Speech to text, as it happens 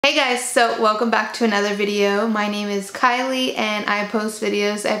Hey guys, so welcome back to another video. My name is Kylie and I post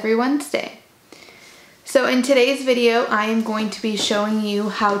videos every Wednesday. So in today's video, I am going to be showing you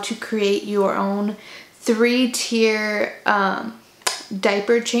how to create your own 3-tier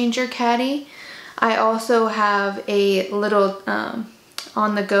diaper changer caddy. I also have a little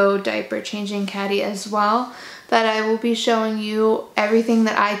on-the-go diaper changing caddy as well that I will be showing you everything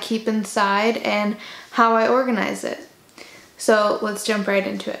that I keep inside and how I organize it. So let's jump right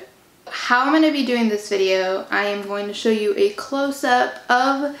into it. How I'm going to be doing this video, I am going to show you a close-up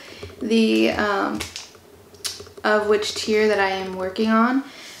of the of which tier that I am working on,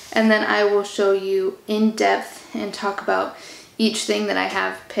 and then I will show you in depth and talk about each thing that I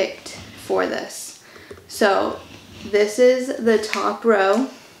have picked for this. So this is the top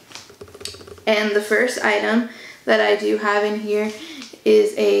row, and the first item that I do have in here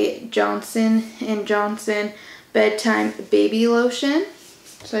is a Johnson & Johnson bedtime baby lotion.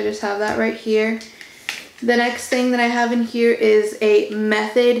 So I just have that right here. The next thing that I have in here is a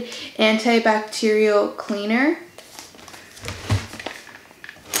Method antibacterial cleaner.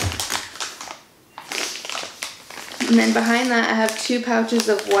 And then behind that I have 2 pouches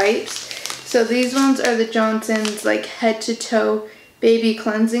of wipes. So these ones are the Johnson's like head to toe baby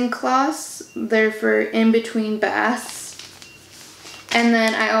cleansing cloths. They're for in between baths. And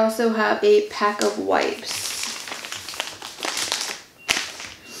then I also have a pack of wipes.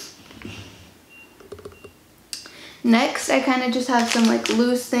 Next, I kind of just have some like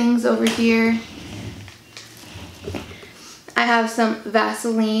loose things over here. I have some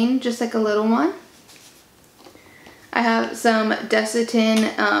Vaseline, just like a little one. I have some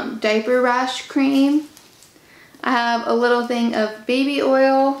Desitin diaper rash cream. I have a little thing of baby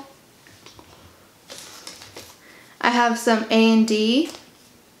oil. I have some A&D.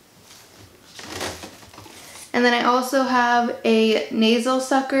 And then I also have a nasal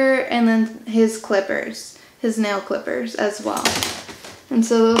sucker and then his clippers. His nail clippers as well. And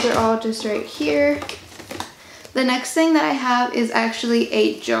so those are all just right here. The next thing that I have is actually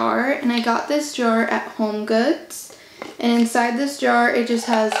a jar, and I got this jar at Home Goods. And inside this jar it just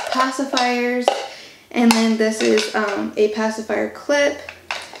has pacifiers, and then this is a pacifier clip.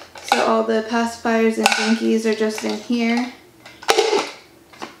 So all the pacifiers and binkies are just in here.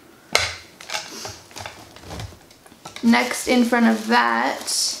 Next, in front of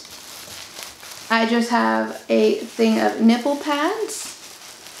that, I just have a thing of nipple pads.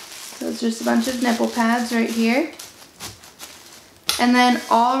 So it's just a bunch of nipple pads right here. And then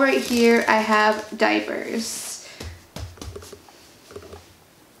all right here I have diapers.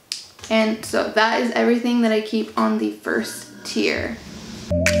 And so that is everything that I keep on the first tier.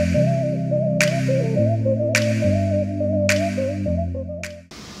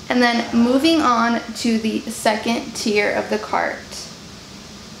 And then moving on to the second tier of the cart.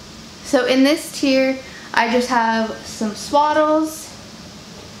 So in this tier, I just have some swaddles.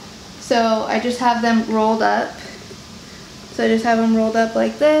 So I just have them rolled up. So I just have them rolled up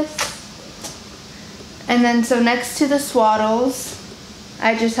like this. And then so next to the swaddles,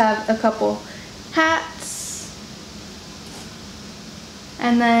 I just have a couple hats.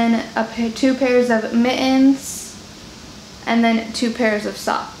 And then 2 pairs of mittens. And then 2 pairs of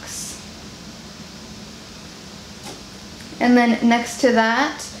socks. And then next to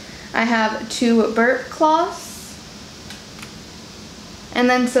that, I have 2 burp cloths. And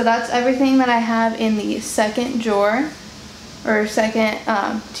then so that's everything that I have in the second drawer, or second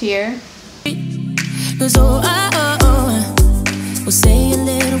tier.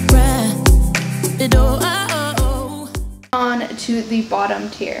 On to the bottom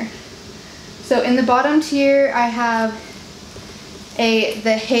tier. So in the bottom tier I have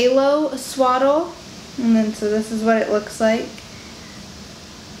the Halo swaddle, and then so this is what it looks like.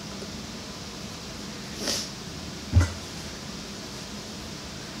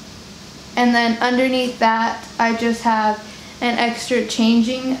 And then underneath that, I just have an extra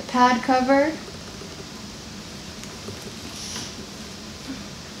changing pad cover.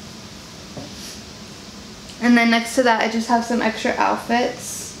 And then next to that, I just have some extra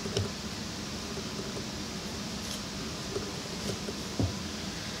outfits.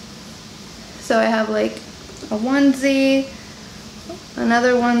 So I have like a onesie,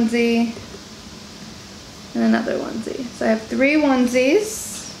 another onesie, and another onesie. So I have 3 onesies.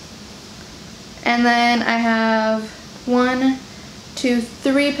 And then I have 1, 2,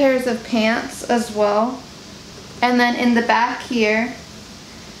 3 pairs of pants as well. And then in the back here,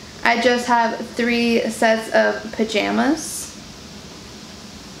 I just have 3 sets of pajamas.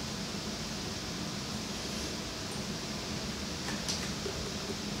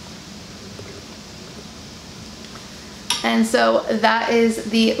 And so that is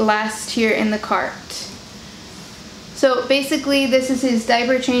the last here in the cart. So basically this is his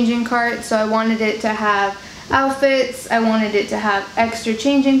diaper changing cart, so I wanted it to have outfits, I wanted it to have extra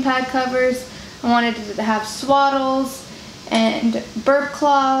changing pad covers, I wanted it to have swaddles and burp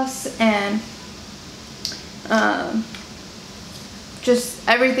cloths and just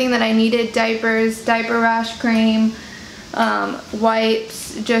everything that I needed, diapers, diaper rash cream,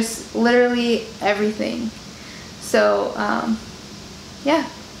 wipes, just literally everything. So yeah,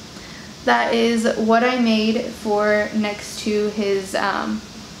 that is what I made for next to his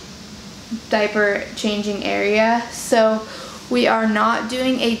diaper changing area. So we are not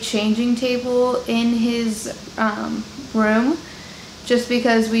doing a changing table in his room just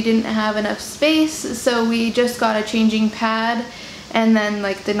because we didn't have enough space. So we just got a changing pad and then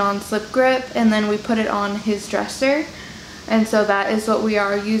like the non-slip grip, and then we put it on his dresser. And so that is what we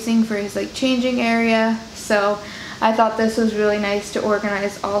are using for his like changing area. So I thought this was really nice to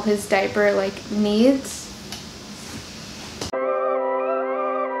organize all his diaper like needs.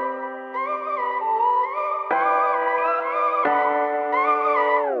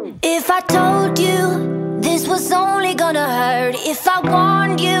 If I told you this was only gonna hurt, if I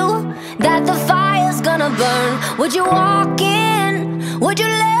warned you that the fire's gonna burn, would you walk in? Would you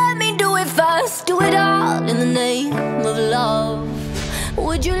let me do it first? Do it all in the name of love.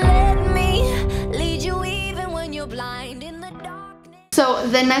 Would you let me lead you even when you're blind in the darkness? So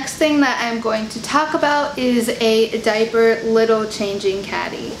the next thing that I'm going to talk about is a diaper little changing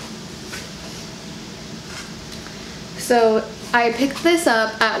caddy. So I picked this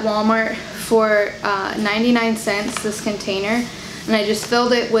up at Walmart for 99 cents, this container, and I just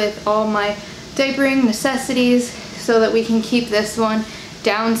filled it with all my diapering necessities so that we can keep this one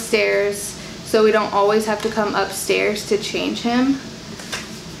downstairs so we don't always have to come upstairs to change him.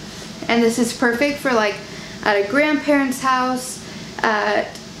 And this is perfect for like at a grandparent's house, at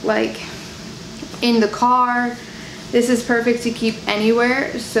like in the car. This is perfect to keep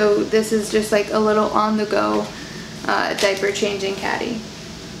anywhere, so this is just like a little on the go diaper changing caddy.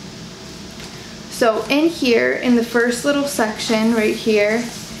 So in here, in the first little section right here,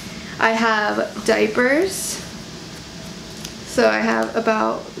 I have diapers. So I have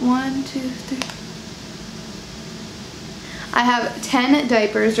about 1, 2, 3. I have 10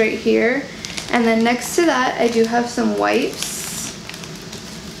 diapers right here. And then next to that, I do have some wipes.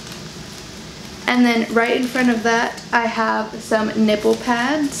 And then right in front of that, I have some nipple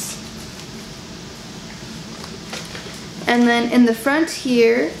pads. And then in the front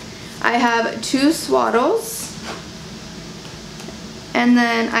here, I have 2 swaddles. And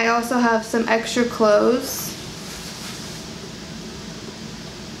then I also have some extra clothes.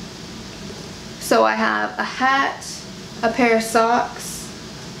 So I have a hat, a pair of socks,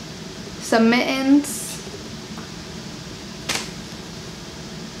 some mittens,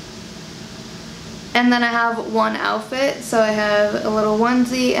 and then I have one outfit. So I have a little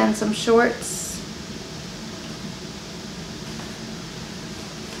onesie and some shorts.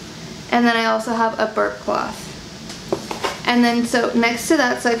 And then I also have a burp cloth. And then so next to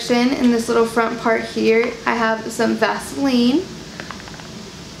that section, in this little front part here, I have some Vaseline.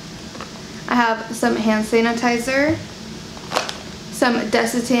 I have some hand sanitizer, some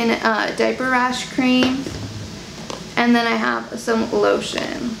Desitin diaper rash cream, and then I have some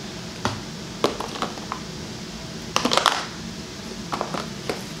lotion.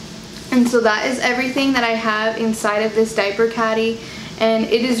 And so that is everything that I have inside of this diaper caddy. And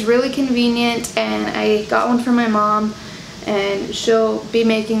it is really convenient, and I got one for my mom, and she'll be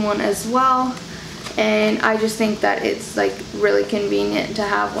making one as well. And I just think that it's like really convenient to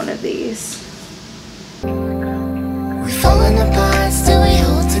have one of these. We're falling apart, still we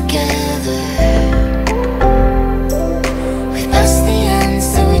hold together. We passed the end,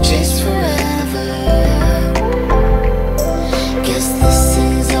 still we chase forever. Guess this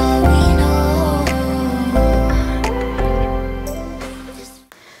is all we know.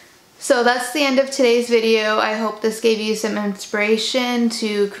 So that's the end of today's video. I hope this gave you some inspiration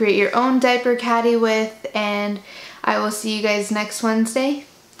to create your own diaper caddy with, and I will see you guys next Wednesday.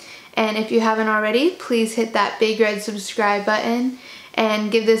 And if you haven't already, please hit that big red subscribe button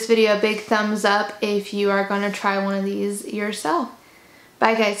and give this video a big thumbs up if you are going to try one of these yourself.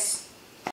 Bye guys.